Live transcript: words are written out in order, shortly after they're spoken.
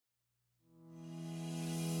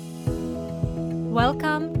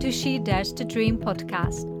Welcome to She Dares to Dream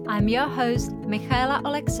podcast. I'm your host, Michaela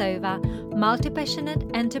Oleksova,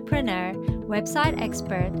 multi-passionate entrepreneur, website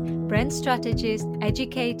expert, brand strategist,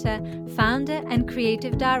 educator, founder and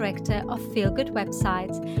creative director of Feel Good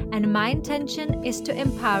Websites, and my intention is to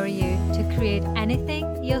empower you to create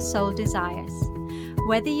anything your soul desires.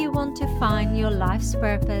 Whether you want to find your life's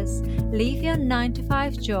purpose, leave your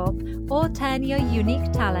 9-to-5 job, or turn your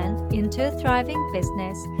unique talent into a thriving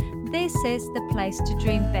business, this is the place to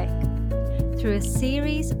dream big. Through a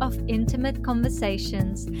series of intimate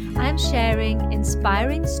conversations, I'm sharing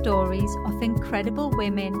inspiring stories of incredible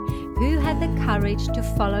women who had the courage to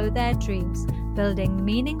follow their dreams, building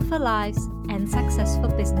meaningful lives and successful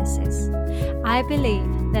businesses. I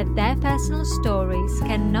believe that their personal stories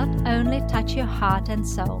can not only touch your heart and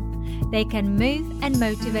soul, they can move and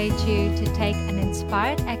motivate you to take an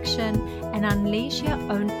inspired action and unleash your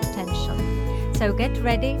own potential. So get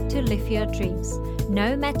ready to live your dreams,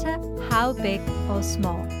 no matter how big or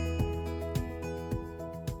small.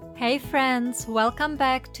 Hey friends, welcome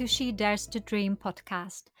back to She Dares to Dream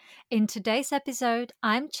podcast. In today's episode,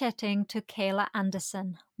 I'm chatting to Kayla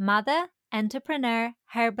Anderson, mother, entrepreneur,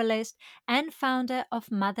 herbalist, and founder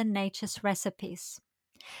of Mother Nature's Recipes.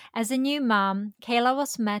 As a new mom, Kayla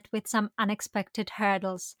was met with some unexpected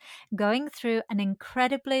hurdles, going through an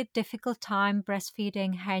incredibly difficult time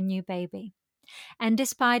breastfeeding her new baby. And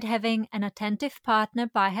despite having an attentive partner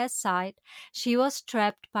by her side, she was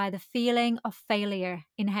trapped by the feeling of failure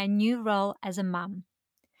in her new role as a mom.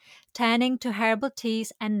 Turning to herbal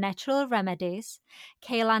teas and natural remedies,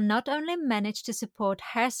 Kayla not only managed to support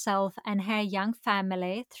herself and her young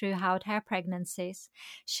family throughout her pregnancies,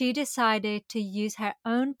 she decided to use her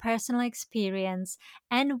own personal experience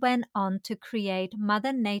and went on to create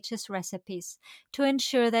Mother Nature's Recipes to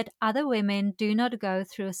ensure that other women do not go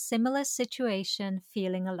through a similar situation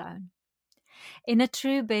feeling alone. In a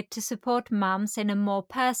true bid to support moms in a more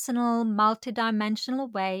personal,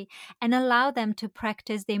 multidimensional way and allow them to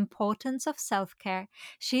practice the importance of self-care,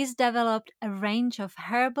 she's developed a range of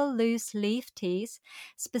herbal loose leaf teas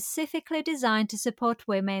specifically designed to support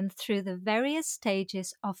women through the various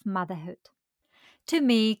stages of motherhood. To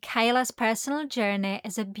me, Kayla's personal journey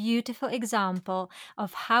is a beautiful example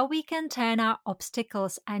of how we can turn our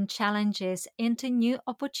obstacles and challenges into new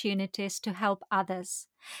opportunities to help others.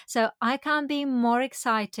 So I can't be more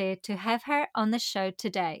excited to have her on the show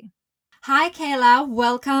today. Hi, Kayla.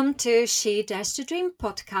 Welcome to She Dares to Dream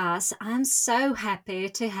podcast. I'm so happy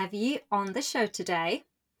to have you on the show today.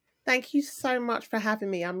 Thank you so much for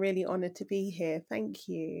having me. I'm really honored to be here. Thank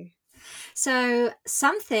you. So,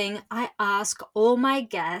 something I ask all my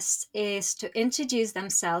guests is to introduce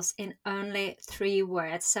themselves in only 3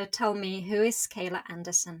 words. So, tell me, who is Kayla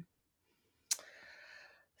Anderson?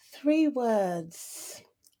 3 words.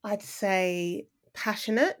 I'd say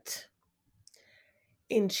passionate,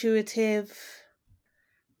 intuitive,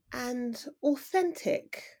 and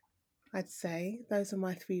authentic. I'd say those are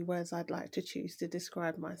my 3 words I'd like to choose to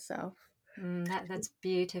describe myself. That's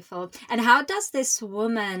beautiful. And how does this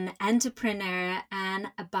woman, entrepreneur, and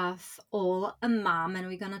above all, a mom, and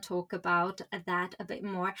we're going to talk about that a bit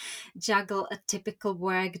more, juggle a typical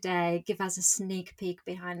work day? Give us a sneak peek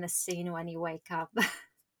behind the scene when you wake up.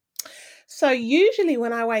 So usually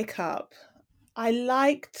when I wake up, I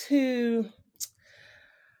like to...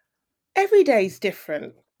 Every day's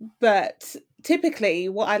different, but typically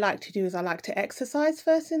what I like to do is I like to exercise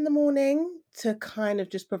first in the morning to kind of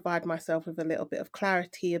just provide myself with a little bit of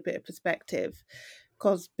clarity, a bit of perspective,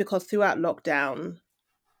 because throughout lockdown,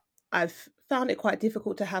 I've found it quite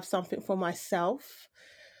difficult to have something for myself.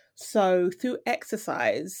 So through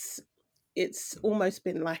exercise, it's almost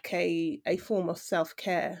been like a form of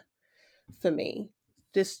self-care for me.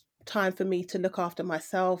 Just time for me to look after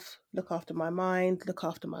myself, look after my mind, look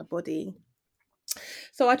after my body.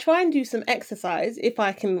 So I try and do some exercise if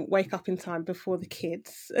I can wake up in time before the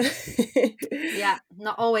kids. Yeah,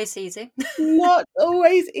 not always easy. Not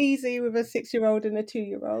always easy with a 6-year-old and a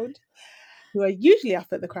 2-year-old who are usually up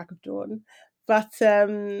at the crack of dawn. But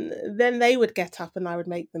then they would get up and I would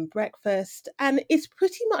make them breakfast. And it's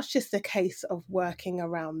pretty much just a case of working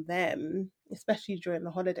around them, especially during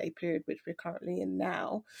the holiday period, which we're currently in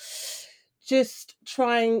now. Just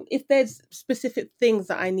trying, if there's specific things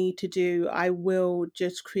that I need to do, I will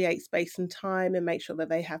just create space and time and make sure that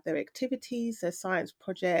they have their activities, their science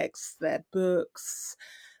projects, their books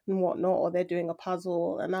and whatnot, or they're doing a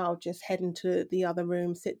puzzle, and I'll just head into the other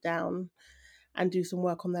room, sit down and do some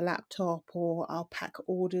work on the laptop, or I'll pack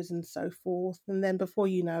orders and so forth. And then before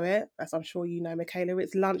you know it, as I'm sure you know, Michaela,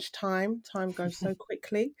 it's lunchtime. Time goes so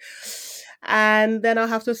quickly. And then I'll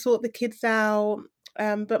have to sort the kids out.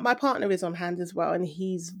 But my partner is on hand as well, and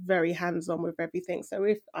he's very hands-on with everything. So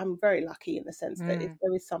if I'm very lucky in the sense that if Mm.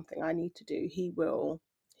 there is something I need to do, he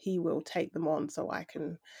will take them on so I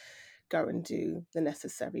can go and do the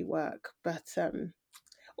necessary work. But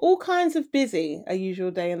all kinds of busy, a usual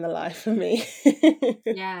day in the life for me.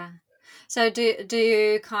 Yeah. So do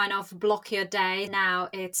you kind of block your day? Now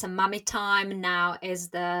it's a mummy time, now is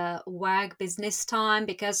the work business time?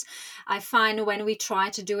 Because I find when we try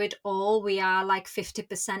to do it all, we are like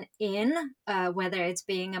 50% in, whether it's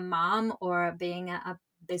being a mom or being a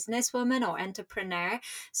businesswoman or entrepreneur.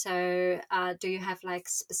 So do you have like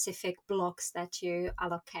specific blocks that you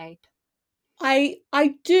allocate?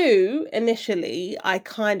 I do initially. I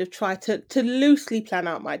kind of try to loosely plan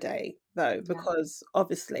out my day though, Yeah. because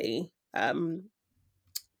obviously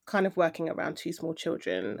kind of working around two small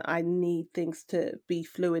children, I need things to be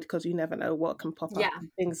fluid because you never know what can pop up. Yeah.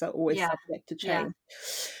 And things are always Yeah. subject to Yeah. change.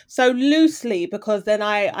 So loosely, because then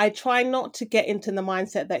I try not to get into the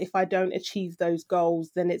mindset that if I don't achieve those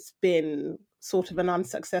goals, then it's been sort of an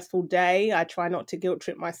unsuccessful day. I try not to guilt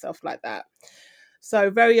trip myself like that. So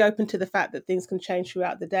very open to the fact that things can change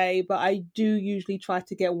throughout the day, but I do usually try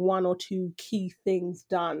to get one or two key things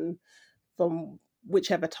done from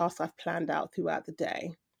whichever task I've planned out throughout the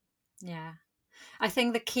day. Yeah. I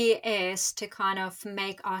think the key is to kind of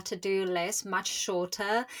make our to-do list much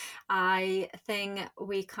shorter. I think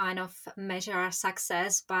we kind of measure our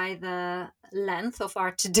success by the length of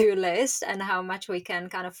our to-do list and how much we can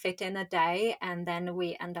kind of fit in a day. And then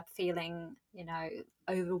we end up feeling,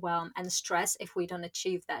 overwhelmed and stressed if we don't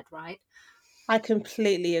achieve that, right? I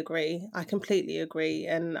completely agree. I completely agree.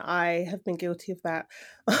 And I have been guilty of that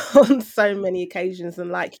on so many occasions.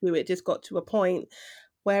 And like you, it just got to a point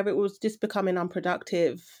where it was just becoming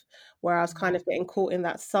unproductive, where I was kind Yeah. of getting caught in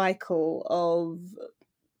that cycle of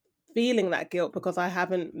feeling that guilt because I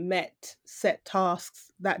haven't met set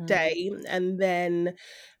tasks that Mm. day. And then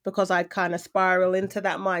because I'd kind of spiral into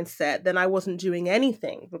that mindset, then I wasn't doing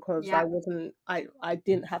anything because Yeah. I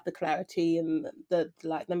didn't have the clarity and the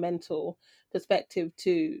mental perspective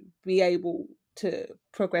to be able to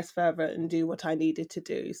progress further and do what I needed to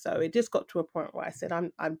do. So it just got to a point where I said,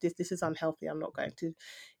 this is unhealthy. I'm not going to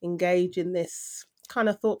engage in this kind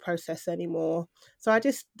of thought process anymore. So I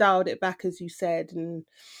just dialed it back, as you said, and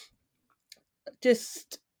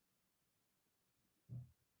just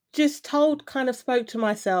told kind of spoke to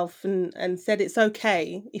myself and said it's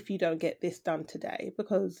okay if you don't get this done today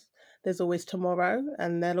because there's always tomorrow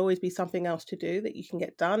and there'll always be something else to do that you can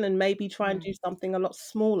get done, and maybe try and Mm. do something a lot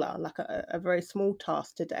smaller, like a very small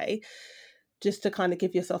task today, just to kind of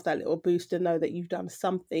give yourself that little boost and know that you've done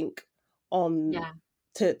something on Yeah.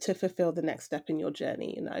 to fulfill the next step in your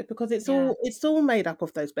journey, because Yeah. it's all made up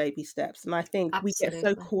of those baby steps, and I think we get so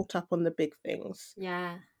Absolutely. caught up on the big things,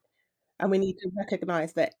 Yeah. and we need to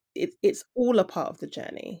recognize that it's all a part of the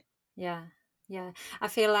journey. Yeah, yeah. I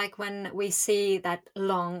feel like when we see that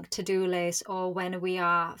long to-do list or when we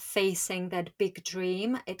are facing that big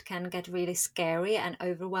dream, it can get really scary and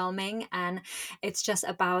overwhelming. And it's just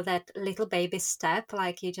about that little baby step,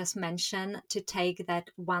 like you just mentioned, to take that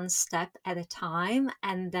one step at a time.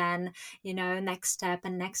 And then, next step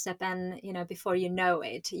and next step. And, before you know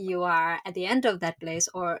it, you are at the end of that list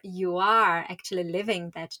or you are actually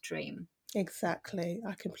living that dream. Exactly.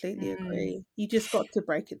 I completely Mm. agree. You just got to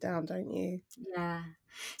break it down, don't you? Yeah.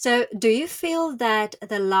 So, do you feel that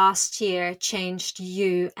the last year changed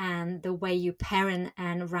you and the way you parent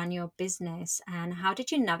and run your business? And how did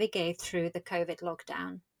you navigate through the COVID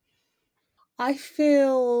lockdown? I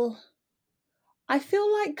feel I feel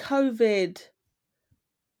like COVID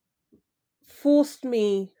forced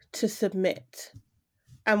me to submit.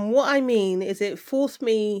 And what I mean is it forced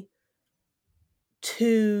me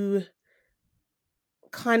to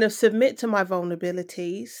kind of submit to my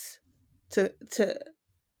vulnerabilities, to to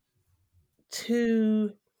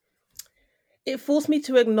to it forced me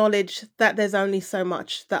to acknowledge that there's only so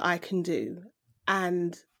much that I can do,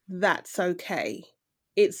 and that's okay.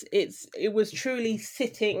 It was truly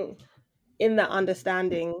sitting in that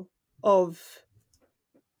understanding of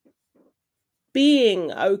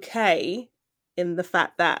being okay in the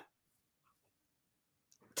fact that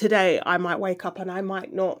today I might wake up and I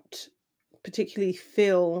might not particularly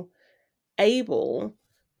feel able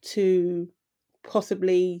to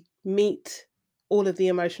possibly meet all of the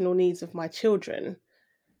emotional needs of my children,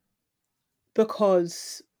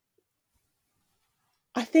 because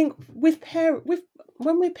I think with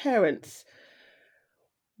when we're parents,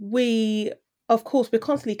 we of course we're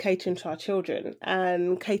constantly catering to our children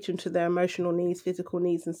and catering to their emotional needs, physical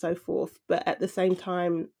needs and so forth, but at the same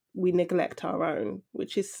time we neglect our own,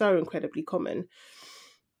 which is so incredibly common.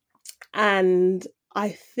 And I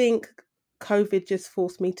think COVID just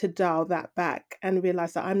forced me to dial that back and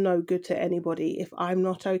realize that I'm no good to anybody if I'm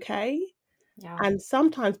not okay. Yeah. And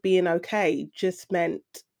sometimes being okay just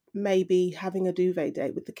meant maybe having a duvet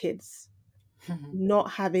date with the kids,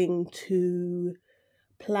 not having to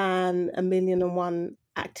plan a million and one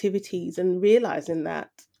activities, and realizing that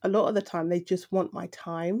a lot of the time they just want my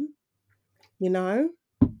time, you know?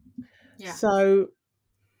 Yeah. So,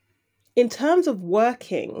 in terms of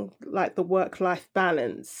working, like the work life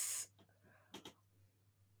balance,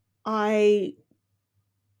 I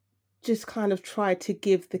just kind of tried to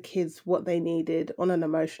give the kids what they needed on an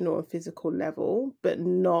emotional and physical level, but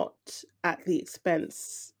not at the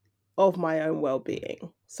expense of my own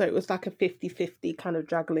well-being. So it was like a 50-50 kind of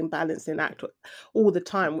juggling balancing act all the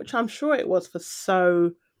time, which I'm sure it was for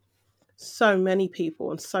so many people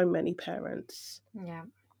and so many parents. Yeah.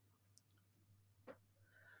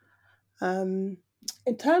 In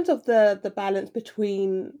terms of the balance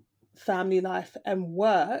between family life and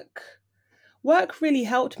work really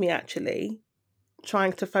helped me actually,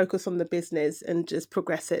 trying to focus on the business and just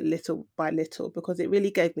progress it little by little, because it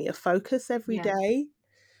really gave me a focus every Yeah. day,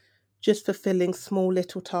 just fulfilling small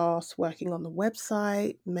little tasks, working on the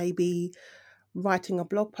website, maybe writing a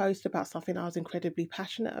blog post about something I was incredibly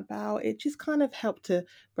passionate about. It just kind of helped to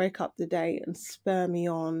break up the day and spur me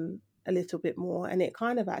on a little bit more. And it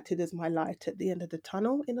kind of acted as my light at the end of the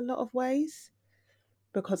tunnel in a lot of ways,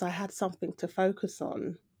 because I had something to focus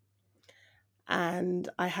on and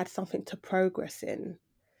I had something to progress in.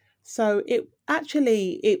 So it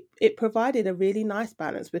actually it provided a really nice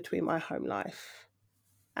balance between my home life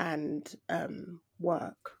and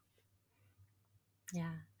work.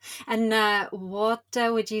 Yeah. And what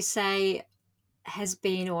would you say has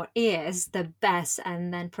been or is the best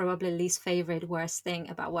and then probably least favorite worst thing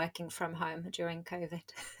about working from home during COVID?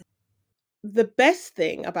 The best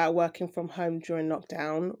thing about working from home during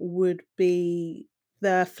lockdown would be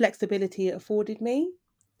the flexibility it afforded me,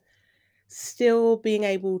 still being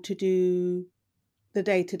able to do the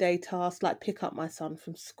day-to-day tasks like pick up my son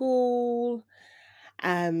from school,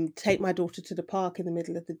 take my daughter to the park in the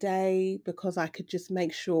middle of the day, because I could just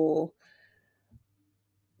make sure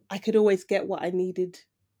I could always get what I needed.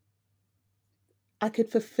 I could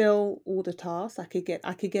fulfill all the tasks. I could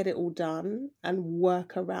get it all done and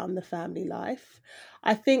work around the family life.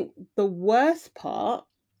 I think the worst part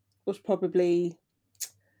was probably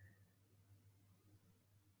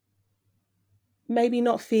maybe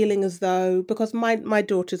not feeling as though, because my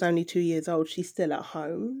daughter's only 2 years old, she's still at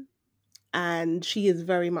home and she is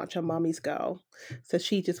very much a mummy's girl. So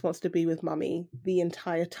she just wants to be with mummy the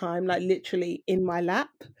entire time, like literally in my lap.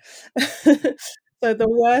 So the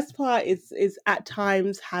worst part is at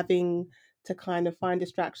times having to kind of find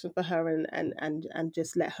distraction for her and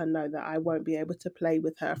just let her know that I won't be able to play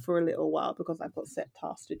with her for a little while because I've got set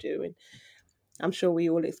tasks to do. And I'm sure we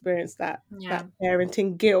all experience that Yeah.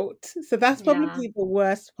 parenting guilt. So that's Yeah. probably the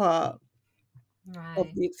worst part of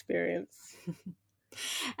Right. the experience.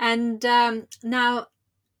 And now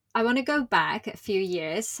I want to go back a few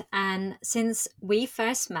years, and since we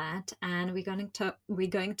first met, and we're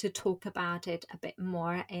going to talk about it a bit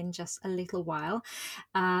more in just a little while.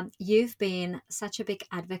 You've been such a big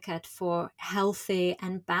advocate for healthy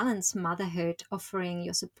and balanced motherhood, offering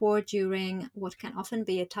your support during what can often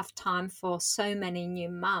be a tough time for so many new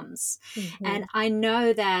mums. And Mhm. I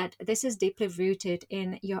know that this is deeply rooted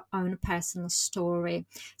in your own personal story.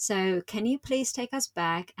 So, can you please take us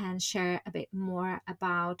back and share a bit more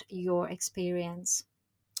about your experience?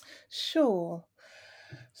 Sure.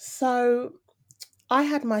 So I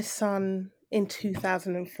had my son in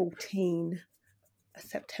 2014,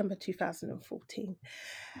 September 2014.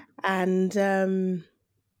 And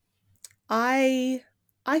I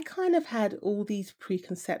I kind of had all these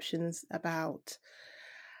preconceptions about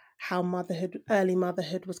how early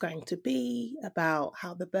motherhood was going to be, about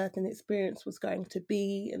how the birthing experience was going to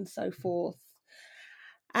be, and so forth.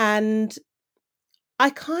 And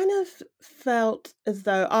I kind of felt as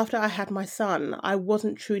though after I had my son, I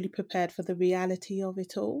wasn't truly prepared for the reality of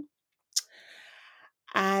it all.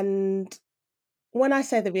 And when I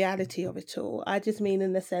say the reality of it all, I just mean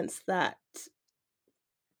in the sense that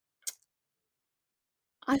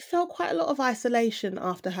I felt quite a lot of isolation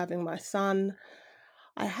after having my son.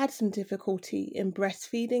 I had some difficulty in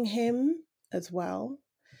breastfeeding him as well.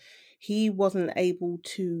 He wasn't able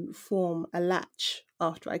to form a latch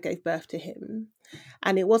after I gave birth to him.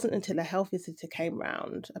 And it wasn't until a health visitor came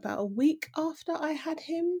round about a week after I had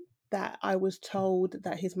him that I was told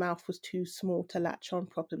that his mouth was too small to latch on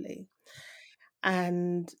properly.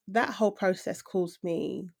 And that whole process caused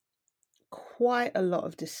me quite a lot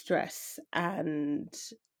of distress and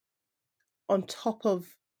on top of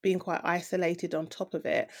being quite isolated on top of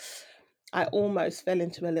it, I almost fell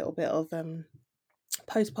into a little bit of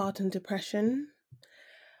postpartum depression.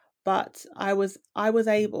 But I was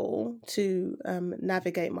able to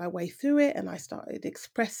navigate my way through it, and I started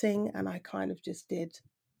expressing, and I kind of just did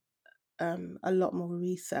a lot more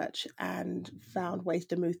research and found ways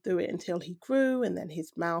to move through it until he grew, and then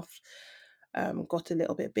his mouth got a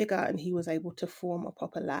little bit bigger, and he was able to form a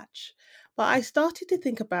proper latch. But I started to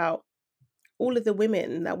think about all of the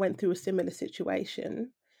women that went through a similar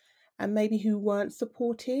situation and maybe who weren't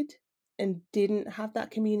supported and didn't have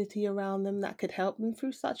that community around them that could help them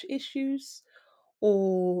through such issues,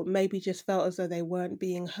 or maybe just felt as though they weren't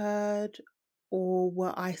being heard or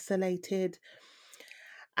were isolated.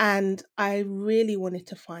 And I really wanted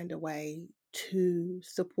to find a way to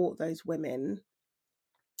support those women.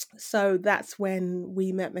 So that's when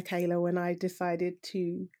we met Michaela, when I decided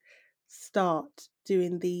to start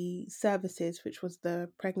doing the services, which was the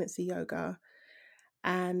pregnancy yoga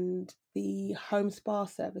and the home spa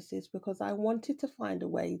services, because I wanted to find a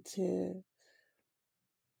way to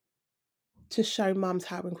show mums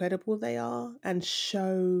how incredible they are and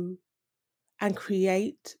show and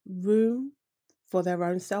create room for their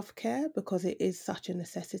own self-care, because it is such a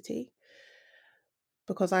necessity.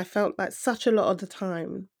 Because I felt like such a lot of the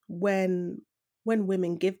time when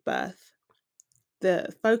women give birth,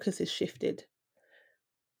 the focus is shifted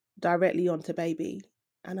directly onto baby,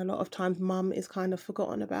 and a lot of times mum is kind of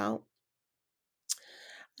forgotten about.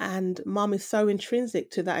 And mum is so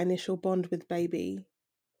intrinsic to that initial bond with baby,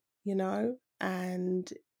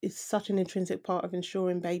 and it's such an intrinsic part of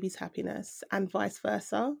ensuring baby's happiness and vice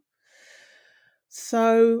versa.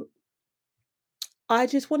 So I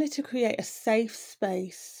just wanted to create a safe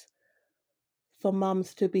space for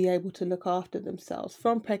mums to be able to look after themselves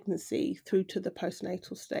from pregnancy through to the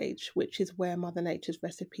postnatal stage, which is where Mother Nature's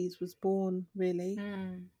Recipes was born, really.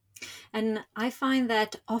 And I find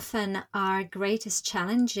that often our greatest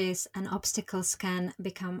challenges and obstacles can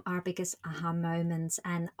become our biggest aha moments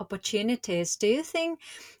and opportunities. Do you think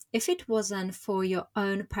if it wasn't for your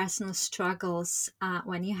own personal struggles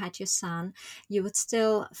when you had your son, you would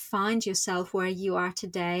still find yourself where you are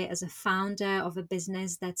today as a founder of a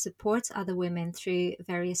business that supports other women through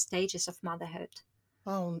various stages of motherhood?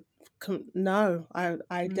 Oh, no,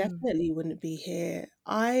 I definitely wouldn't be here.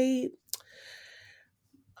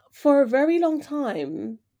 For a very long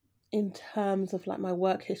time, in terms of like my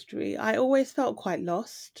work history, I always felt quite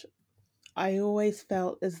lost. I always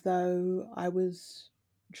felt as though I was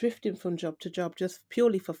drifting from job to job just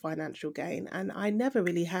purely for financial gain. And I never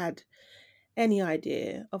really had any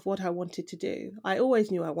idea of what I wanted to do. I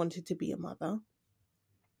always knew I wanted to be a mother.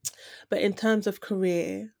 But in terms of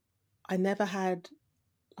career, I never had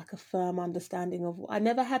like a firm understanding of, I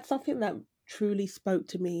never had something that truly spoke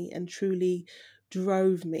to me and truly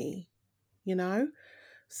drove me, you know?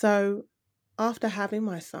 So after having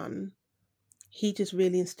my son, he just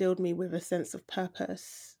really instilled me with a sense of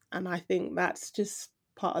purpose. And I think that's just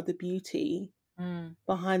part of the beauty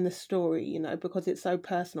behind the story, because it's so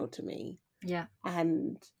personal to me. Yeah.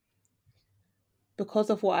 And because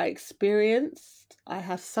of what I experienced, I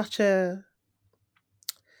have such a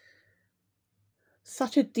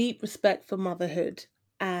deep respect for motherhood.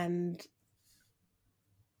 And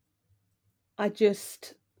I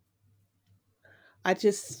just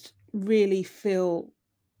really feel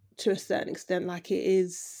to a certain extent like it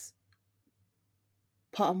is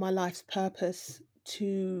part of my life's purpose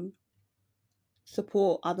to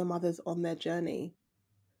support other mothers on their journey.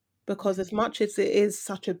 Because as much as it is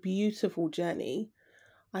such a beautiful journey,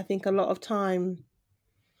 I think a lot of time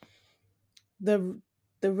the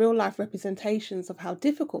real life representations of how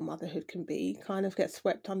difficult motherhood can be kind of get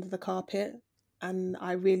swept under the carpet. And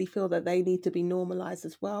I really feel that they need to be normalized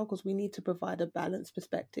as well, because we need to provide a balanced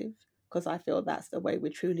perspective, because I feel that's the way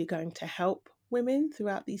we're truly going to help women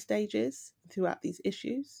throughout these stages, throughout these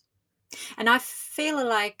issues. And I feel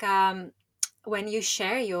like when you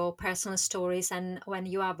share your personal stories and when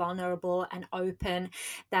you are vulnerable and open,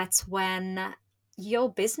 that's when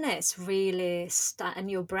your business really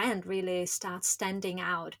and your brand really starts standing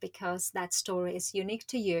out, because that story is unique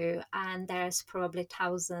to you, and there's probably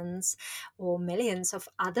thousands or millions of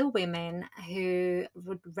other women who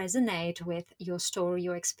would resonate with your story,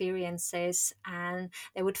 your experiences, and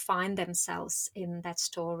they would find themselves in that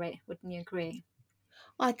story. Wouldn't you agree?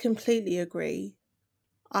 I completely agree.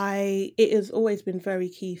 It has always been very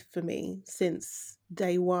key for me since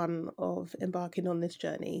day one of embarking on this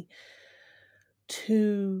journey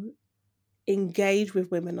to engage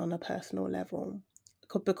with women on a personal level,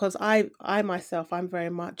 because I myself, I'm very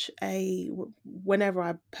much whenever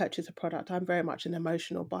I purchase a product, I'm very much an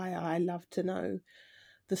emotional buyer. I love to know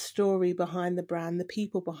the story behind the brand, the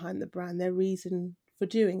people behind the brand, their reason for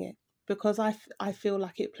doing it, because I feel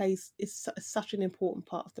like it plays is such an important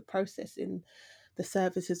part of the process in the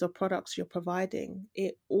services or products you're providing.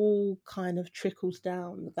 It all kind of trickles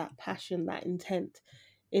down, that passion, that intent,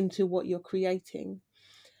 into what you're creating.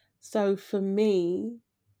 So for me,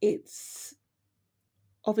 it's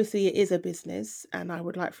obviously it is a business and I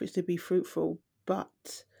would like for it to be fruitful,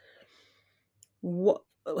 but what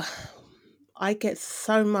I get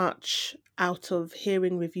so much out of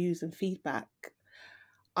hearing reviews and feedback.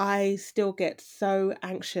 I still get so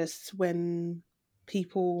anxious when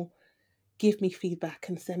people give me feedback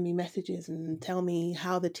and send me messages and tell me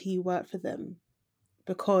how the tea worked for them,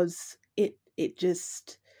 because it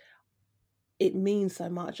means so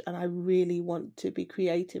much, and I really want to be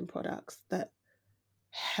creating products that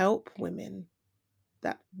help women,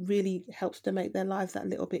 that really helps to make their lives that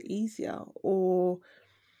little bit easier, or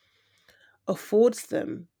affords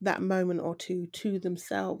them that moment or two to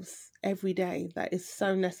themselves every day that is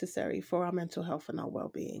so necessary for our mental health and our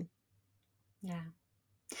well-being. Yeah.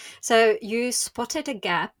 So you spotted a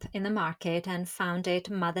gap in the market and founded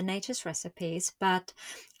Mother Nature's Recipes. But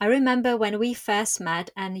I remember when we first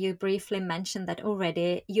met, and you briefly mentioned that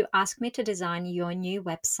already, you asked me to design your new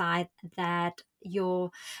website, that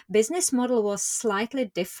your business model was slightly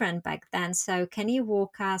different back then. So can you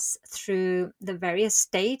walk us through the various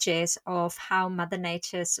stages of how Mother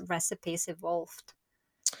Nature's Recipes evolved?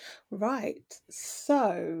 Right.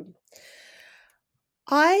 So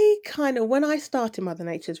when I started Mother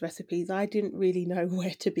Nature's Recipes, I didn't really know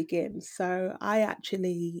where to begin. So I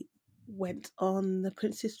actually went on the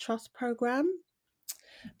Prince's Trust program,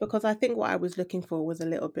 because I think what I was looking for was a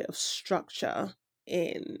little bit of structure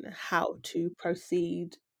in how to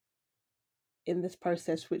proceed in this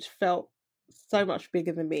process, which felt so much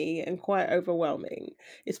bigger than me and quite overwhelming,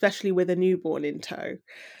 especially with a newborn in tow.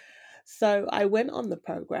 So I went on the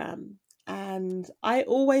program, and I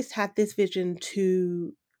always had this vision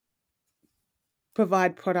to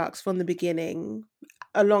provide products from the beginning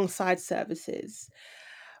alongside services.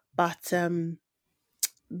 But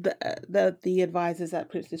the advisors at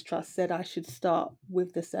Prince's Trust said I should start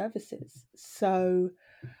with the services. So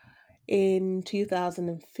in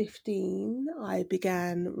 2015, I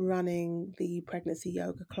began running the pregnancy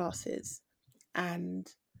yoga classes and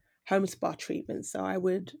home spa treatments. So I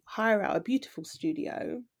would hire out a beautiful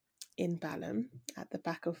studio in Balham at the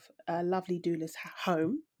back of a lovely doula's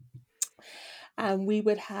home. And we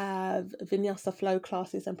would have vinyasa flow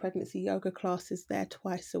classes and pregnancy yoga classes there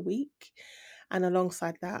twice a week. And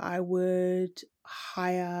alongside that, I would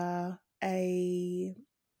hire a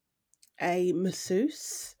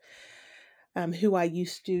masseuse, who I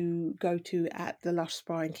used to go to at the Lush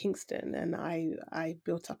Spa in Kingston, and I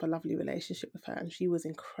built up a lovely relationship with her, and she was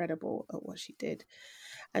incredible at what she did.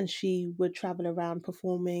 And she would travel around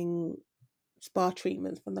performing spa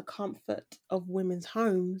treatments from the comfort of women's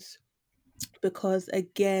homes, because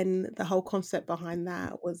again, the whole concept behind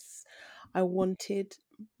that was I wanted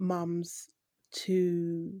mums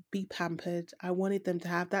to be pampered. I wanted them to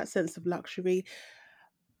have that sense of luxury,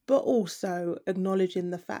 but also acknowledging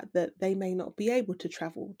the fact that they may not be able to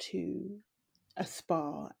travel to a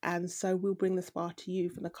spa. And so we'll bring the spa to you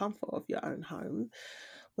from the comfort of your own home,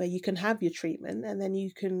 where you can have your treatment and then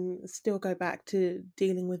you can still go back to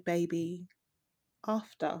dealing with baby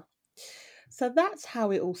after. So that's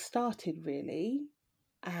how it all started, really.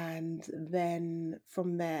 And then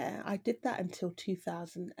from there, I did that until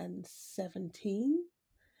 2017.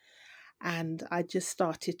 And I just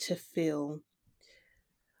started to feel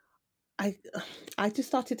I I just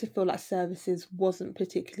started to feel like services wasn't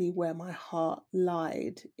particularly where my heart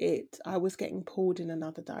lied. I was getting pulled in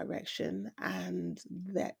another direction, and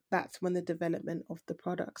that's when the development of the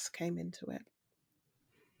products came into it.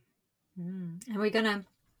 And we're going to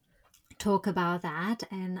talk about that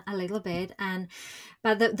in a little bit,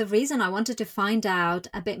 but the reason I wanted to find out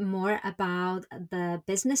a bit more about the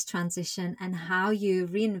business transition and how you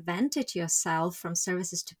reinvented yourself from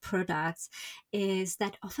services to products is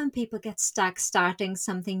that often people get stuck starting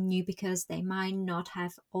something new because they might not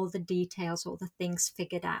have all the details, all the things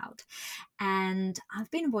figured out. And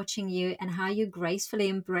I've been watching you and how you gracefully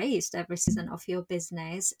embraced every season of your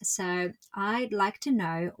business. So I'd like to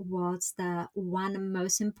know, what's the one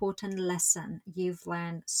most important lesson you've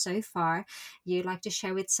learned so far you'd like to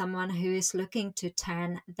share with someone who is looking to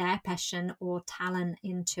turn their passion or talent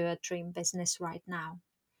into a dream business right now?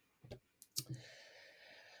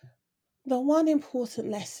 The one important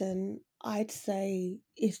lesson I'd say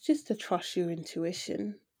it's just to trust your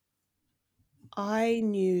intuition. I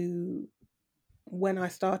knew when I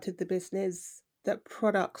started the business that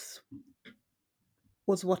products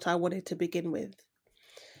was what I wanted to begin with.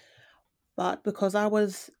 But because I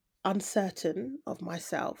was uncertain of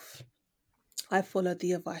myself, I followed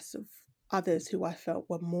the advice of others who I felt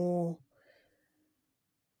were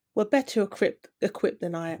better equipped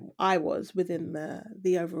than I was within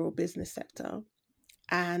the overall business sector.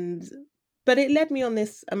 And but it led me on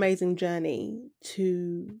this amazing journey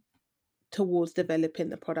towards developing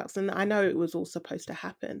the products. And I know it was all supposed to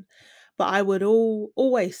happen, but I would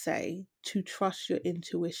always say to trust your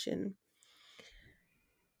intuition.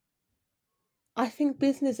 I think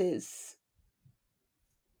businesses,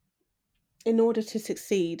 in order to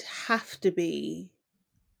succeed, have to be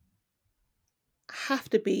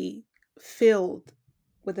filled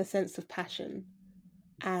with a sense of passion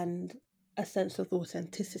and a sense of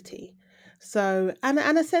authenticity. So and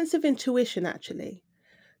a sense of intuition actually.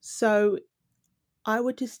 So I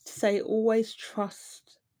would just say always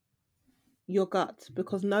trust your gut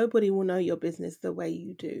because nobody will know your business the way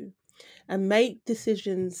you do. And make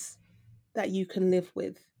decisions that you can live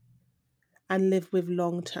with and live with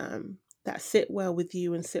long term, that sit well with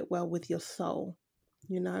you and sit well with your soul,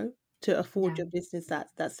 you know, to afford Yeah. your business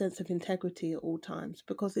that sense of integrity at all times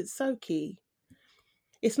because it's so key.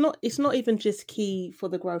 It's not even just key for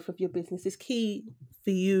the growth of your business, it's key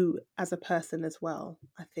for you as a person as well,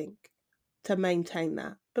 I think, to maintain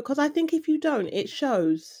that. Because I think if you don't, it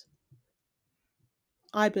shows.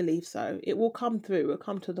 I believe so. It will come through, it will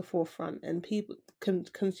come to the forefront, and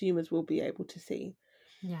consumers will be able to see.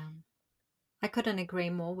 Yeah. I couldn't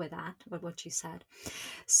agree more with that, with what you said.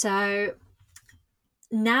 So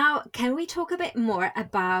now, can we talk a bit more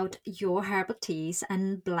about your herbal teas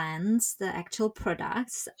and blends, the actual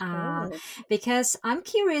products? Sure. Because I'm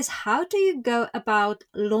curious, how do you go about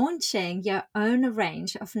launching your own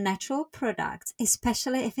range of natural products,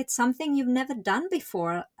 especially if it's something you've never done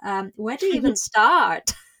before? Where do you even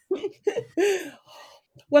start?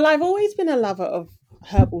 Well, I've always been a lover of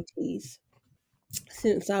herbal teas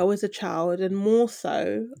since I was a child, and more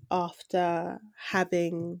so after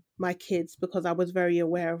having my kids, because I was very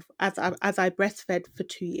aware of as I breastfed for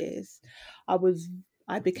 2 years, I was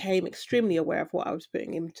I became extremely aware of what I was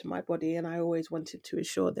putting into my body, and I always wanted to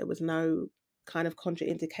ensure there was no kind of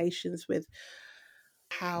contraindications with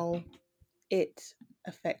how it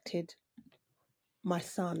affected my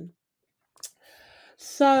son.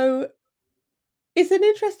 So it's an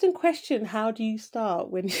interesting question. How do you start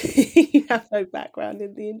when you have no background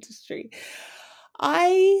in the industry?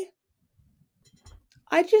 I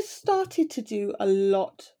I just started to do a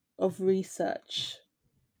lot of research.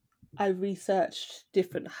 I researched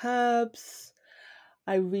different herbs.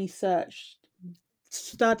 I researched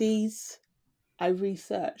studies. I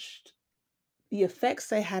researched the effects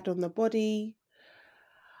they had on the body.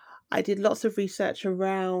 I did lots of research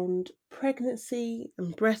around pregnancy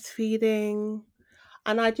and breastfeeding.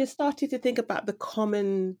 And I just started to think about the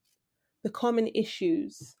common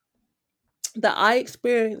issues that I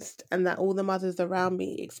experienced and that all the mothers around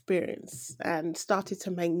me experienced, and started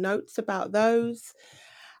to make notes about those,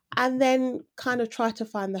 and then kind of try to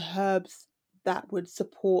find the herbs that would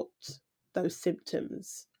support those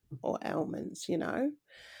symptoms or ailments.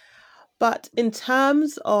 But in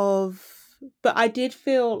terms of, but I did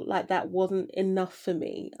feel like that wasn't enough for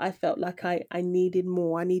me. I felt like I needed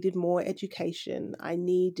more. I needed more education. I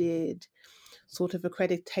needed sort of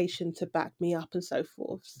accreditation to back me up and so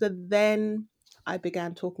forth. So then I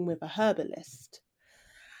began talking with a herbalist,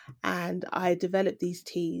 and I developed these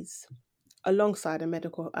teas alongside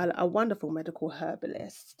a wonderful medical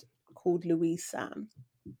herbalist called Louise Sam.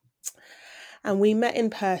 And we met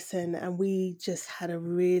in person and we just had a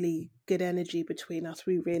really good energy between us.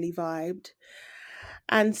 We really vibed.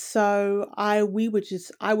 And so I would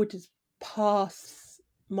just pass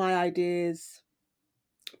my ideas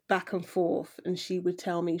back and forth, and she would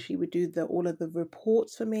tell me, she would do the all of the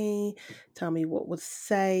reports for me, tell me what was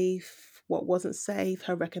safe, what wasn't safe,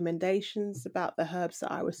 her recommendations about the herbs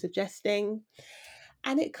that I was suggesting.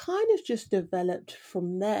 And it kind of just developed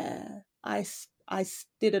from there. I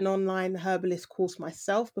did an online herbalist course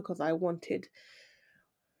myself because I wanted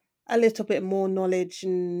a little bit more knowledge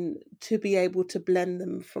and to be able to blend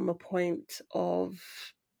them from a point of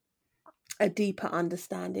a deeper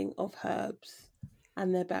understanding of herbs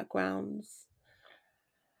and their backgrounds.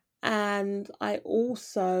 And I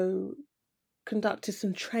also conducted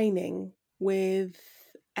some training with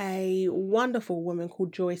a wonderful woman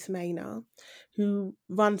called Joyce Maynor, who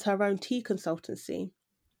runs her own tea consultancy.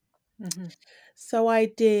 Mm-hmm. So I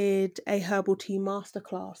did a herbal tea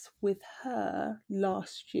masterclass with her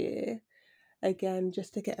last year, again,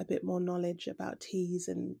 just to get a bit more knowledge about teas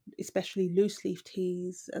and especially loose leaf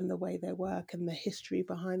teas and the way they work and the history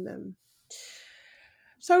behind them.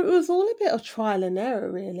 So it was all a bit of trial and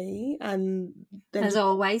error, really. And then As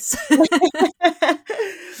always.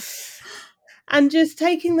 and just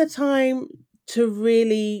taking the time to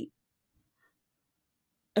really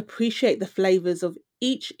appreciate the flavors of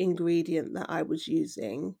each ingredient that I was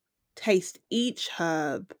using, taste each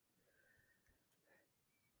herb,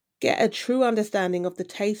 get a true understanding of the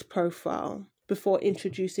taste profile before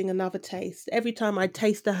introducing another taste. Every time I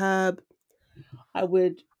taste a herb, I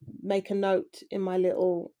would make a note in my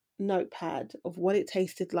little notepad of what it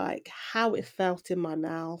tasted like, how it felt in my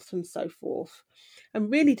mouth, and so forth,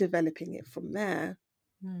 and really developing it from there.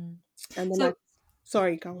 Mm. And then So,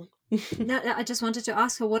 sorry, go on. no, I just wanted to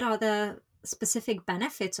ask her, what are the specific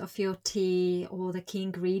benefits of your tea or the key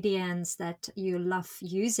ingredients that you love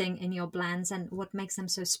using in your blends, and what makes them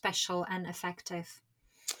so special and effective?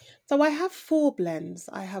 So I have 4 blends.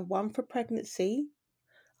 I have one for pregnancy,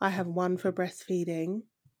 I have one for breastfeeding,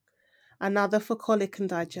 another for colic and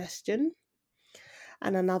digestion,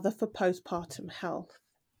 and another for postpartum health.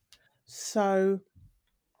 So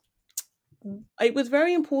it was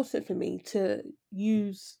very important for me to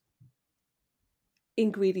use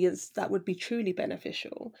ingredients that would be truly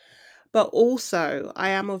beneficial. But also, I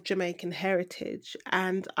am of Jamaican heritage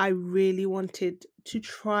and I really wanted to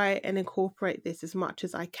try and incorporate this as much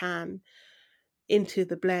as I can into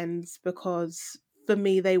the blends because for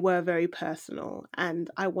me, they were very personal and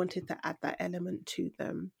I wanted to add that element to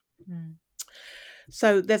them. Mm.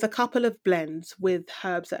 So there's a couple of blends with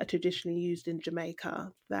herbs that are traditionally used in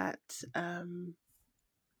Jamaica that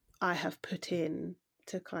I have put in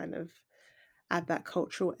to kind of add that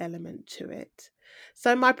cultural element to it.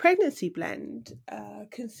 So my pregnancy blend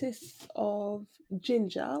consists of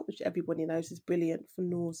ginger, which everybody knows is brilliant for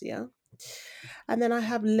nausea, and then I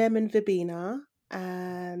have lemon verbena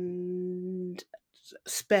and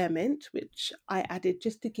spearmint, which I added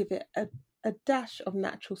just to give it a dash of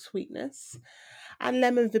natural sweetness, and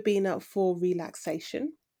lemon verbena for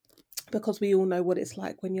relaxation, because we all know what it's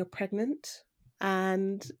like when you're pregnant.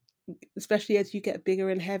 And especially as you get bigger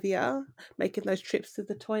and heavier, making those trips to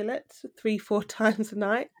the toilet 3, 4 times a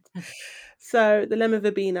night. So the lemon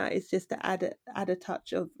verbena is just to add a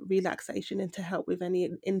touch of relaxation and to help with any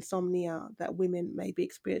insomnia that women may be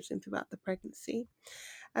experiencing throughout the pregnancy.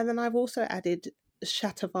 And then I've also added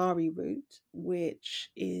shatavari root, which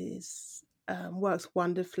is works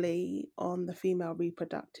wonderfully on the female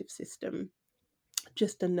reproductive system,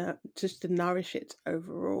 just to nourish it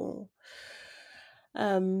overall.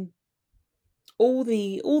 Um, all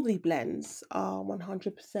the blends are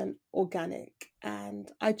 100% organic,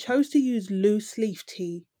 and I chose to use loose leaf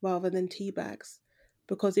tea rather than tea bags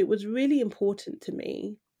because it was really important to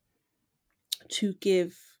me to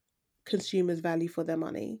give consumers value for their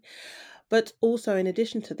money. But also, in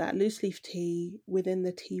addition to that, loose leaf tea within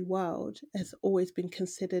the tea world has always been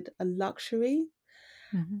considered a luxury.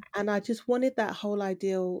 Mhm. And I just wanted that whole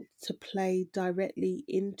ideal to play directly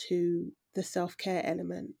into the self care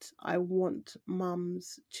element. I want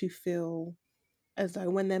mums to feel as though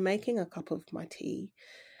when they're making a cup of my tea,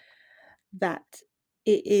 that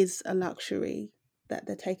it is a luxury, that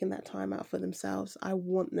they're taking that time out for themselves. I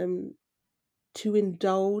want them to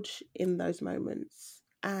indulge in those moments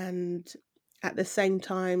and at the same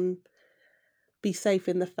time be safe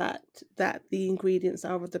in the fact that the ingredients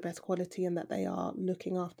are of the best quality and that they are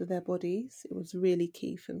looking after their bodies. It was really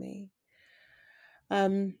key for me.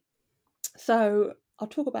 Um, so I'll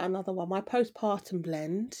talk about another one. My postpartum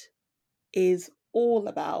blend is all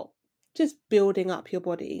about just building up your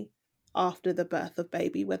body after the birth of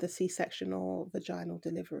baby, whether C-section or vaginal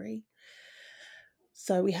delivery.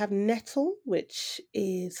 So we have nettle, which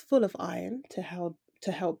is full of iron to help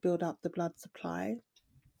build up the blood supply.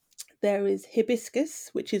 There is hibiscus,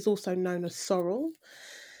 which is also known as sorrel,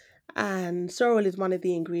 and sorrel is one of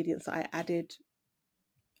the ingredients I added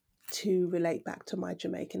to relate back to my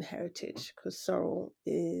Jamaican heritage because sorrel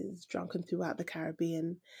is drunken throughout the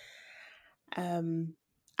Caribbean, and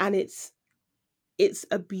it's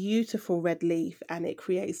a beautiful red leaf and it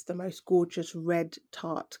creates the most gorgeous red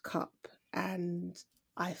tart cup. And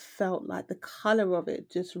I felt like the color of it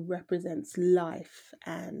just represents life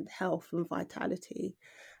and health and vitality.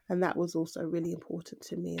 And that was also really important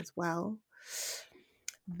to me as well.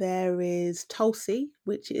 There is Tulsi,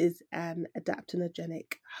 which is an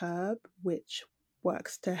adaptogenic herb which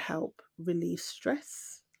works to help relieve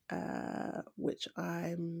stress, which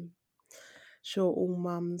I'm sure all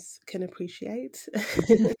mums can appreciate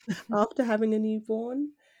after having a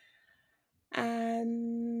newborn.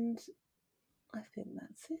 And I think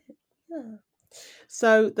that's it. Yeah.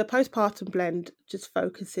 So the postpartum blend just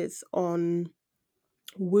focuses on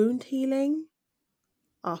wound healing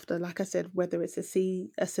after, like I said, whether it's a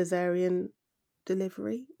cesarean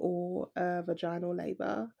delivery or a vaginal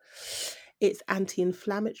labor. It's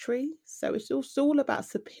anti-inflammatory, so it's also all about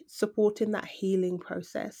supporting that healing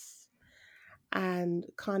process and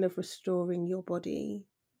kind of restoring your body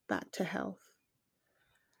back to health.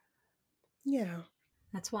 Yeah.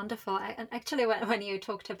 That's wonderful. And actually, when you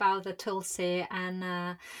talked about the Tulsi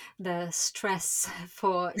and the stress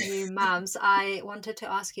for new moms, I wanted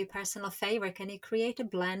to ask you a personal favor. Can you create a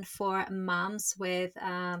blend for moms with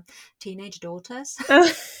teenage daughters?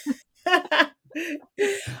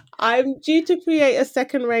 I'm due to create a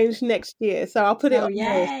second range next year, so I'll put it Oh, on the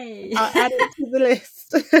list. yay! I'll add it to the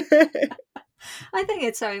list. I think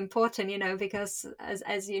it's so important, because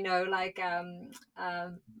as you know, like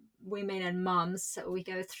women and moms, we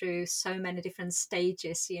go through so many different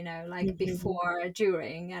stages, like Mhm. before,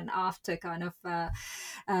 during, and after kind of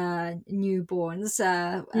newborns.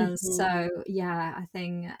 And Mhm. so, yeah, I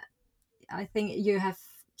think you have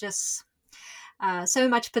just so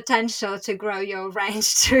much potential to grow your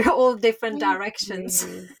range to all different Thank directions.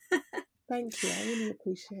 you. Thank you. I really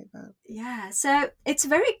appreciate that. Yeah, so it's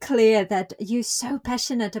very clear that you're so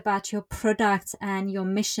passionate about your products and your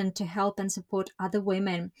mission to help and support other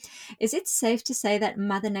women. Is it safe to say that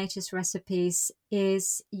Mother Nature's Recipes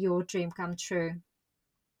is your dream come true?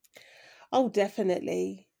 Oh,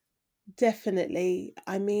 definitely. Definitely.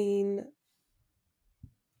 I mean,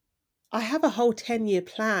 I have a whole 10-year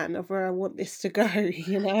plan of where I want this to go,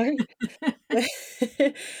 you know?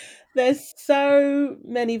 There's so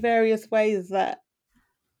many various ways that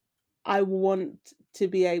I want to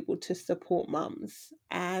be able to support mums,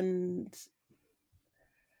 and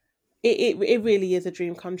it really is a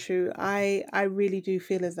dream come true. I really do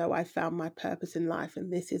feel as though I found my purpose in life,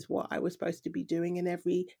 and this is what I was supposed to be doing in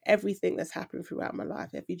everything that's happened throughout my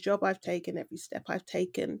life. Every job I've taken, every step I've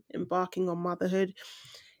taken, embarking on motherhood,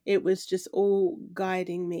 it was just all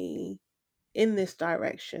guiding me in this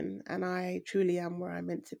direction, and I truly am where I'm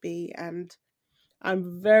meant to be. And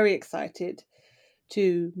I'm very excited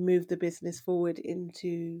to move the business forward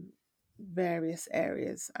into various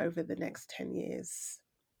areas over the next 10 years.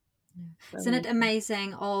 Isn't it So,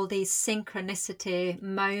 amazing all these synchronicity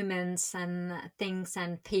moments and things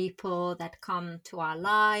and people that come to our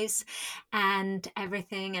lives, and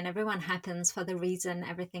everything and everyone happens for the reason,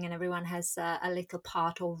 everything and everyone has a little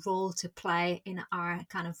part or role to play in our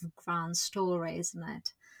kind of grand story, isn't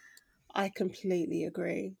it? I completely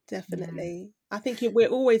agree. Yeah, Definitely. I think we're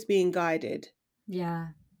always being guided yeah,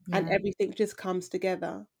 and yeah. everything just comes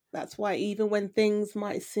together. That's why even when things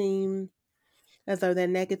might seem as though they're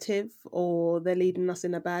negative or they're leading us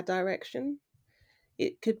in a bad direction,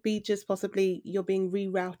 it could be just possibly you're being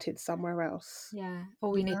rerouted somewhere else, Yeah,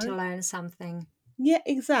 or we you need to know? learn something. Yeah,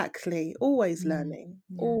 exactly. Mm,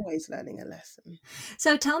 yeah. Always learning a lesson.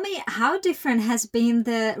 So tell me, how different has been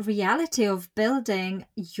the reality of building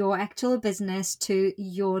your actual business to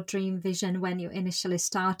your dream vision when you initially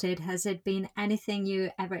started? Has it been anything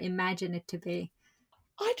you ever imagined it to be?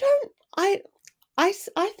 I don't, I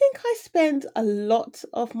think I spend a lot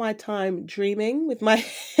of my time dreaming with my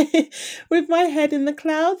with my head in the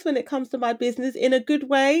clouds when it comes to my business in a good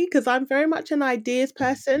way because I'm very much an ideas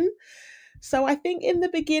person. So I think in the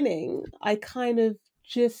beginning I kind of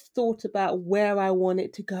just thought about where I want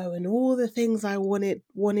it to go and all the things I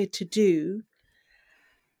wanted to do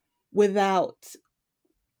without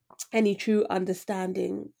any true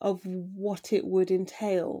understanding of what it would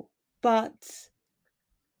entail. But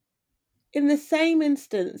in the same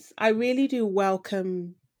instance, I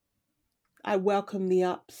welcome the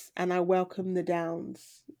ups and I welcome the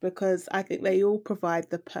downs because I think they all provide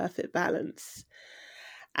the perfect balance.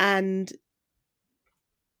 And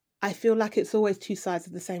I feel like it's always two sides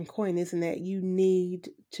of the same coin, isn't it? You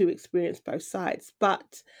need to experience both sides.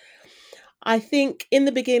 But I think in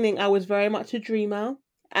the beginning, I was very much a dreamer.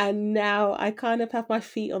 And now I kind of have my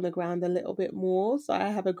feet on the ground a little bit more. So I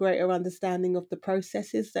have a greater understanding of the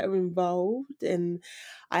processes that are involved. And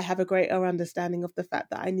I have a greater understanding of the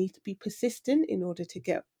fact that I need to be persistent in order to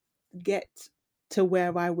get to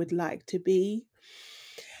where I would like to be.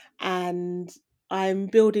 And I'm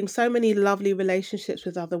building so many lovely relationships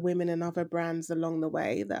with other women and other brands along the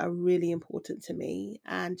way that are really important to me,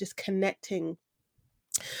 and just connecting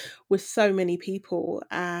with so many people.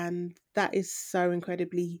 And that is so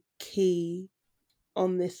incredibly key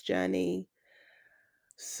on this journey.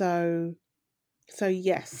 So, so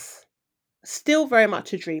yes. Still very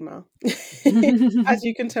much a dreamer, as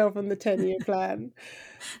you can tell from the 10-year plan.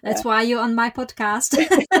 That's why you're on my podcast.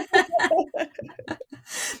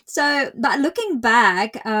 So, but looking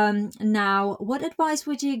back now, what advice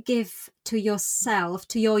would you give to yourself,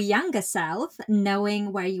 to your younger self,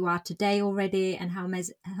 knowing where you are today already and how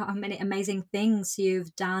many amazing things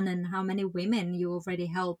you've done and how many women you already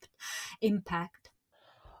helped impact?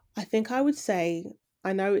 I think I would say,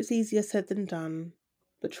 I know it's easier said than done,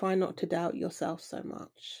 but try not to doubt yourself so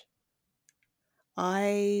much.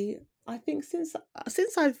 I think since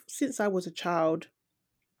I was a child,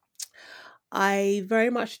 I very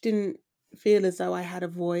much didn't feel as though I had a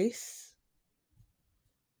voice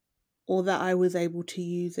or that I was able to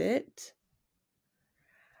use it.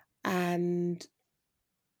 And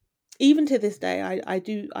even to this day,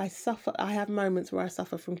 I have moments where I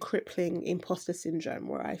suffer from crippling imposter syndrome,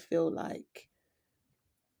 where I feel like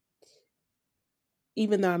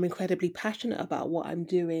even though I'm incredibly passionate about what I'm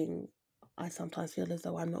doing, I sometimes feel as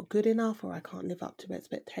though I'm not good enough or I can't live up to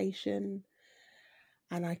expectation.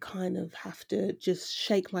 And I kind of have to just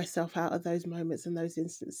shake myself out of those moments and those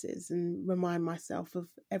instances and remind myself of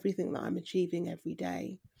everything that I'm achieving every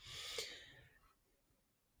day.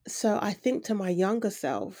 So I think to my younger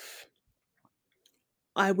self,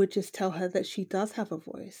 I would just tell her that she does have a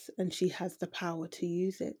voice and she has the power to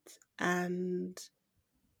use it. And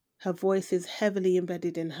her voice is heavily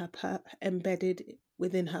embedded embedded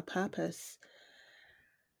within her purpose,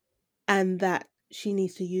 and that she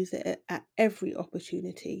needs to use it at every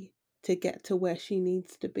opportunity to get to where she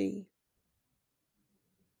needs to be.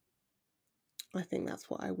 I think that's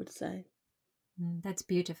what I would say. That's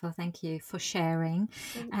beautiful. Thank you for sharing.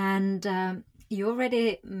 And you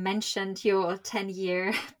already mentioned your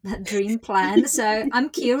 10-year dream plan. So I'm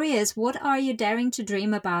curious, what are you daring to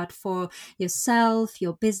dream about for yourself,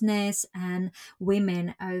 your business, and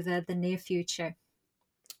women over the near future?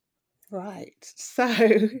 Right.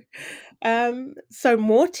 So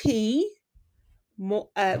more tea, more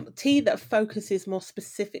tea that focuses more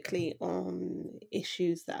specifically on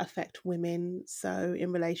issues that affect women. So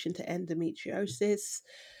in relation to endometriosis,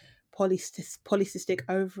 polycystic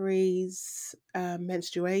ovaries,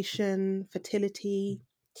 menstruation, fertility.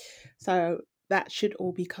 So that should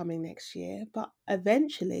all be coming next year. But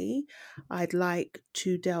eventually, I'd like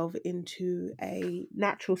to delve into a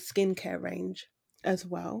natural skincare range as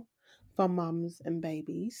well for mums and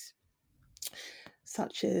babies,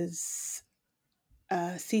 such as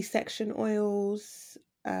C-section oils,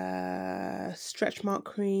 stretch mark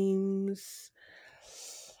creams.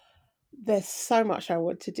 There's so much I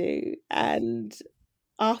want to do. And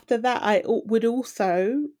after that, would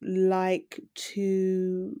also like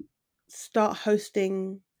to start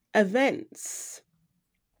hosting events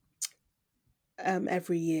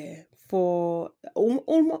every year for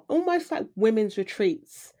almost like women's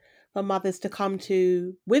retreats for mothers to come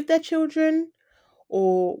to with their children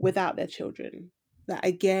or without their children. That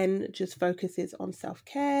again just focuses on self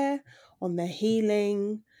care, on their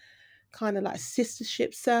healing, kind of like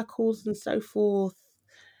sistership circles and so forth,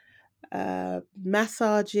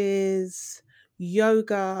 massages,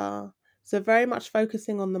 yoga. So, very much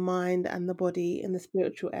focusing on the mind and the body and the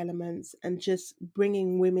spiritual elements and just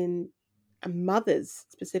bringing women and mothers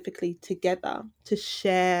specifically together to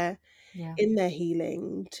share Yeah. in their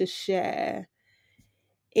healing, to share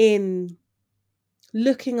in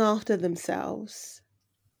looking after themselves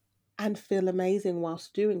and feel amazing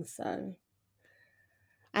whilst doing so.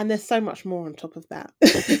 And there's so much more on top of that.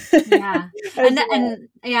 Yeah. As well. And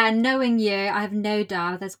yeah, knowing you, I have no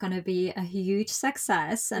doubt that's going to be a huge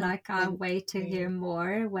success, and Oh, I can't thank wait to hear you.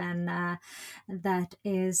 more when that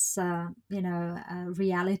is a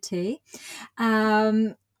reality.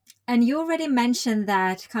 um and you already mentioned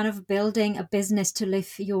that kind of building a business to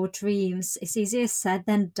live your dreams is easier said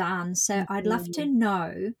than done. So I'd love to Mhm.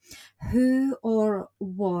 know, who or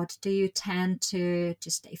what do you tend to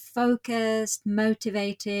stay focused,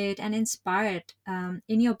 motivated, and inspired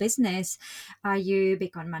in your business? Are you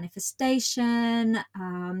big on manifestation?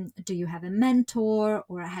 Do you have a mentor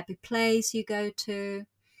or a happy place you go to?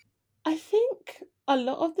 I think a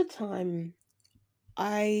lot of the time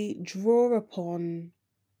I draw upon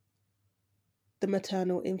the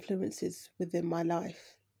maternal influences within my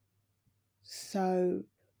life. So,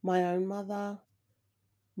 my own mother,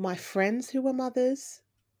 my friends who were mothers,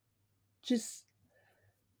 just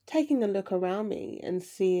taking a look around me and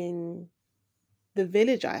seeing the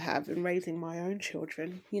village I have in raising my own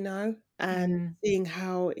children, and Mm, seeing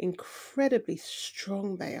how incredibly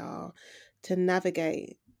strong they are to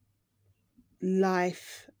navigate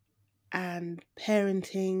life and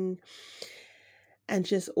parenting and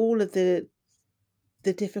just all of the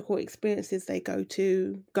the difficult experiences they go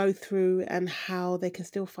through, and how they can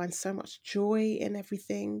still find so much joy in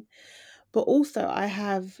everything. But also, I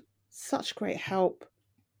have such great help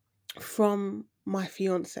from my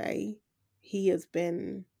fiance. He has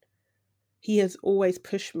always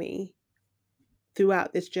pushed me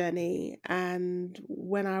throughout this journey, and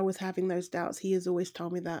when I was having those doubts, he has always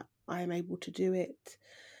told me that I am able to do it,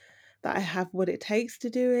 that I have what it takes to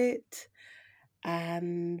do it,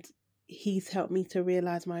 and he's helped me to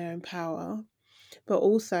realize my own power. But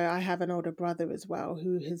also, I have an older brother as well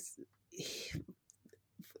who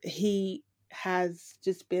he has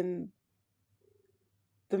just been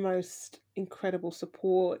the most incredible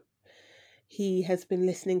support. He has been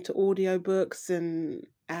listening to audiobooks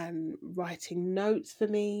and writing notes for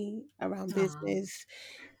me around Oh. business.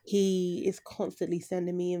 He is constantly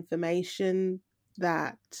sending me information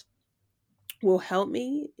that will help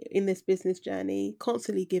me in this business journey,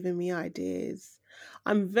 constantly giving me ideas.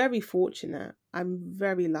 I'm very fortunate. I'm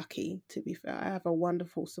very lucky, to be fair. I have a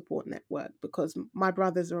wonderful support network because my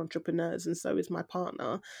brothers are entrepreneurs and so is my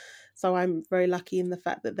partner. So I'm very lucky in the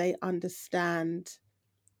fact that they understand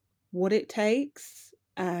what it takes,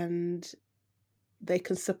 and they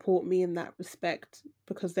can support me in that respect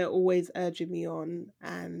because they're always urging me on,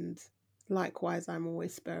 and likewise I'm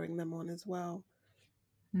always spurring them on as well.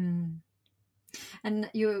 Mm. And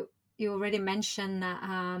you already mentioned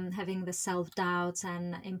having the self-doubts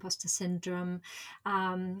and imposter syndrome.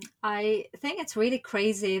 I think it's really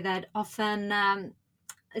crazy that often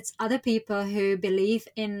it's other people who believe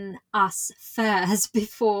in us first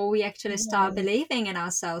before we actually start Yeah. believing in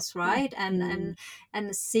ourselves, right? Mm.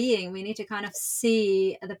 And seeing, we need to kind of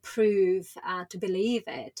see the proof to believe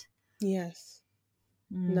it. Yes.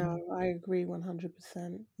 No, Mm. I agree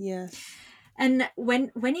 100%. Yes. And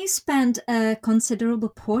when you spend a considerable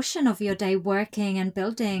portion of your day working and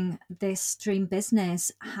building this dream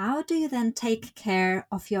business, how do you then take care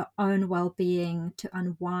of your own well-being to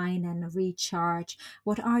unwind and recharge?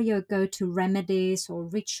 What are your go-to remedies or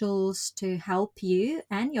rituals to help you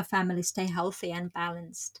and your family stay healthy and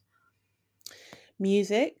balanced?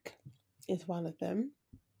 Music is one of them.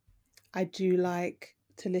 I do like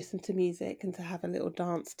to listen to music and to have a little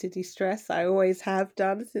dance to de-stress. I always have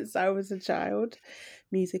done since I was a child.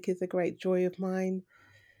 Music is a great joy of mine.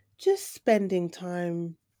 Just spending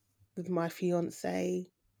time with my fiance.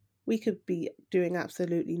 We could be doing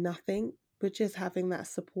absolutely nothing, but just having that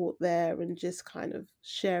support there and just kind of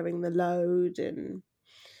sharing the load and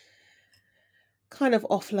kind of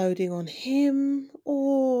offloading on him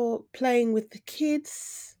or playing with the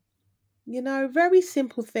kids. Very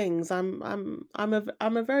simple things. I'm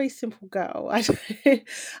a very simple girl.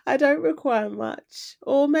 I don't require much,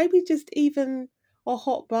 or maybe just even a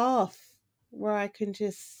hot bath where I can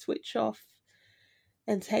just switch off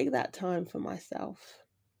and take that time for myself.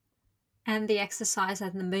 And the exercise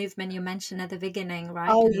and the movement you mentioned at the beginning,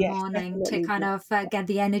 right? Oh In the yes, morning to definitely. kind of get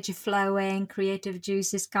the energy flowing, creative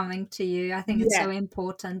juices coming to you. I think it's Yeah. so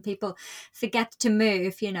important. People forget to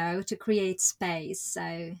move, to create space.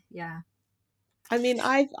 So, yeah. I mean,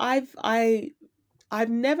 I've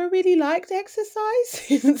never really liked exercise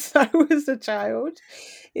since I was a child.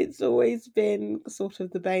 It's always been sort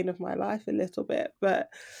of the bane of my life a little bit, but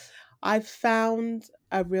I've found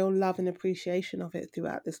a real love and appreciation of it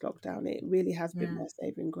throughout this lockdown. It really has been Yeah. my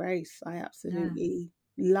saving grace. I Yeah. absolutely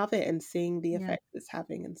love it and seeing the Yeah. effect it's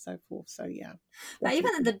having and so forth. So yeah, But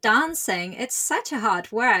even in definitely. the dancing, it's such a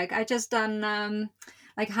hard work. I just done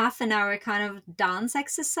like half an hour kind of dance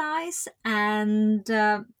exercise, and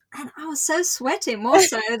I was so sweaty, more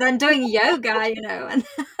so than doing yoga, and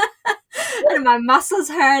and my muscles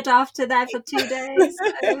hurt after that for 2 days.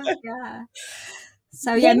 So yeah.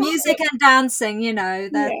 So yeah, When music and dancing, yeah.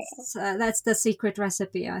 that's the secret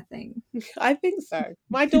recipe, I think. I think so.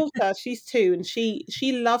 My daughter, she's 2, and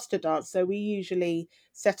she loves to dance. So we usually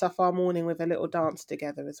set off our morning with a little dance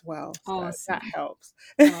together as well. So that Awesome. helps.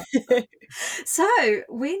 Awesome. So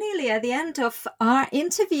we're nearly at the end of our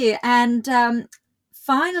interview, and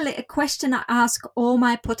finally, a question I ask all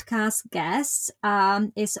my podcast guests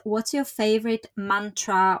is: what's your favorite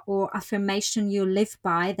mantra or affirmation you live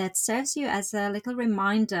by that serves you as a little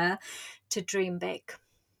reminder to dream big?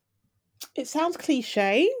 It sounds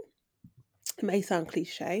cliche. It may sound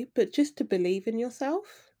cliche, but just to believe in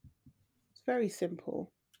yourself. It's very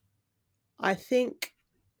simple. I think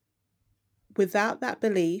without that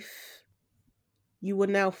belief, you will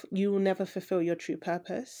never fulfill your true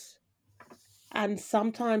purpose. And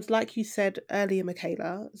sometimes, like you said earlier,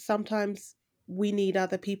 Michaela, sometimes we need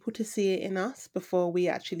other people to see it in us before we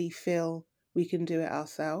actually feel we can do it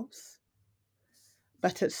ourselves.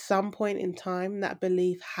 But at some point in time, that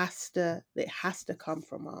belief has to come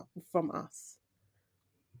from us.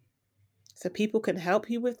 So people can help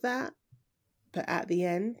you with that, but at the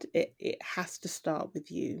end, it has to start with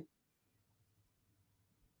you,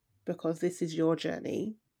 because this is your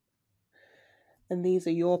journey and these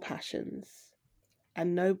are your passions,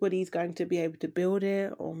 and nobody's going to be able to build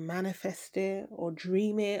it or manifest it or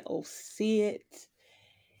dream it or see it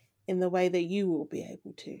in the way that you will be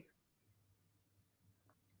able to.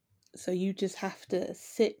 So you just have to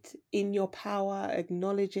sit in your power,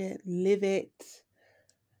 acknowledge it, live it,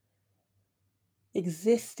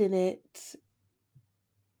 exist in it,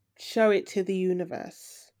 show it to the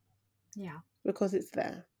universe. Yeah. Because it's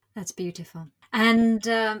there. That's beautiful. And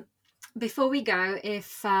before we go,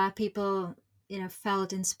 if people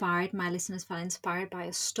felt inspired, my listeners felt inspired by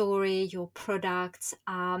your story, your products,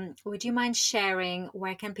 would you mind sharing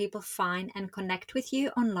where can people find and connect with you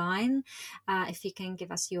online? If you can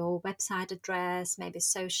give us your website address, maybe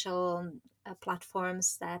social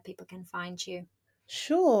platforms that people can find you.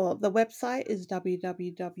 Sure. The website is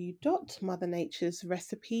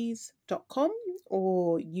www.mothernaturesrecipes.com,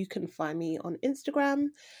 or you can find me on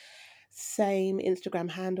Instagram. Same Instagram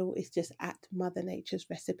handle is just @Mother Nature's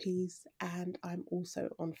Recipes, and I'm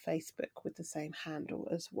also on Facebook with the same handle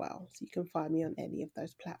as well. So you can find me on any of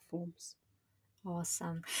those platforms.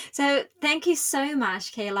 Awesome. So thank you so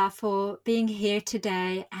much, Kayla, for being here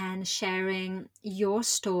today and sharing your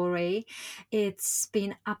story. It's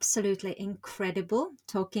been absolutely incredible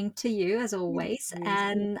talking to you as always.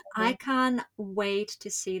 And I can't wait to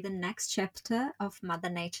see the next chapter of Mother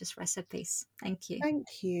Nature's Recipes. Thank you.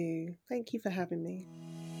 Thank you. Thank you for having me.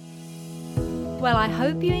 Well, I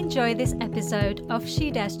hope you enjoyed this episode of She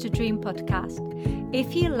Dares to Dream podcast.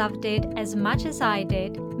 If you loved it as much as I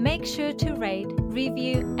did, make sure to rate,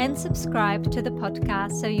 review, and subscribe to the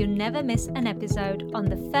podcast so you never miss an episode on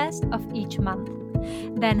the first of each month.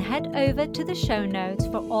 Then head over to the show notes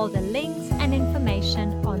for all the links and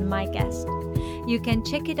information on my guest. You can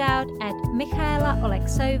check it out at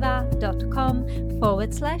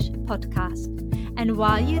michaelaolexova.com/podcast. And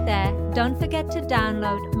while you're there, don't forget to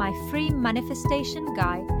download my free manifestation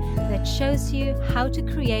guide that shows you how to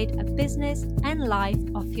create a business and life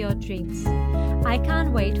of your dreams. I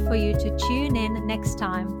can't wait for you to tune in next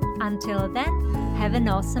time. Until then, have an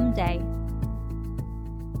awesome day.